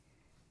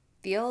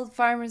The Old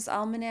Farmer's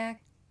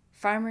Almanac,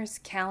 Farmer's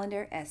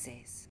Calendar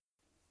Essays.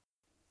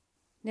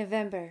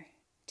 November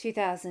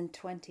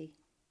 2020.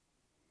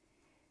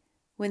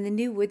 When the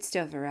new wood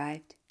stove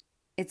arrived,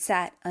 it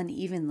sat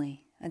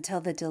unevenly until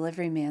the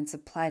delivery man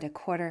supplied a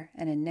quarter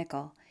and a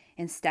nickel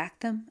and stacked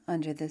them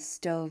under the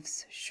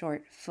stove's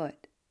short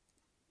foot.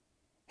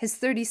 His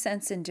 30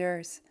 cents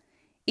endures,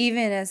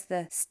 even as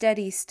the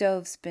steady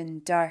stove's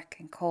been dark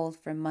and cold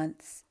for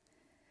months,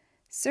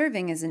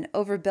 serving as an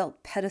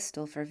overbuilt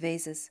pedestal for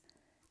vases,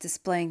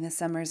 displaying the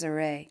summer's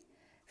array,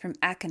 from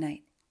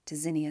aconite to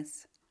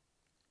zinnias.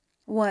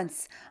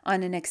 Once,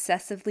 on an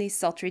excessively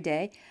sultry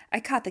day, I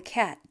caught the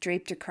cat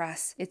draped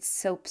across its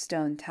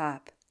soapstone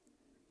top.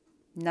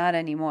 Not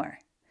anymore.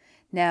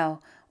 Now,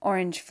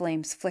 orange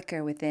flames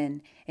flicker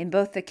within, and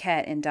both the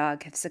cat and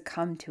dog have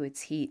succumbed to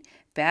its heat,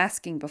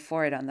 basking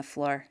before it on the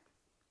floor.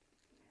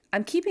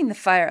 I'm keeping the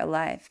fire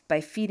alive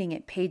by feeding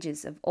it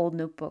pages of old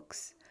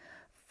notebooks,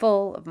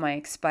 full of my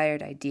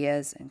expired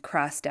ideas and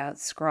crossed-out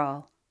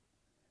scrawl.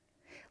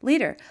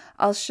 Later,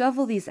 I'll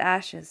shovel these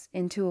ashes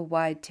into a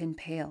wide tin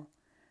pail,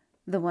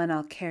 the one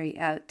I'll carry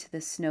out to the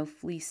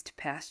snow-fleeced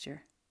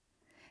pasture.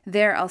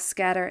 There I'll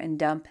scatter and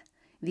dump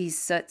these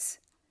soots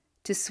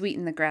to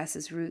sweeten the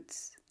grass's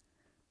roots,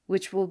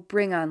 which will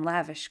bring on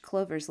lavish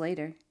clovers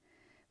later,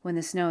 when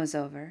the snow is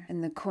over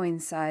and the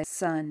coin-sized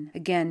sun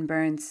again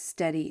burns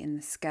steady in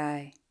the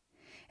sky,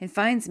 and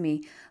finds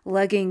me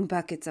lugging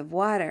buckets of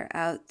water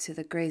out to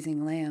the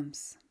grazing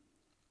lambs.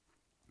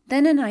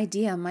 Then an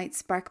idea might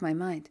spark my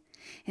mind,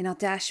 and I'll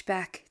dash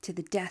back to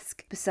the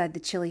desk beside the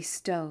chilly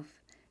stove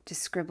to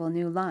scribble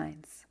new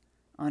lines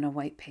on a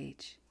white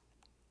page.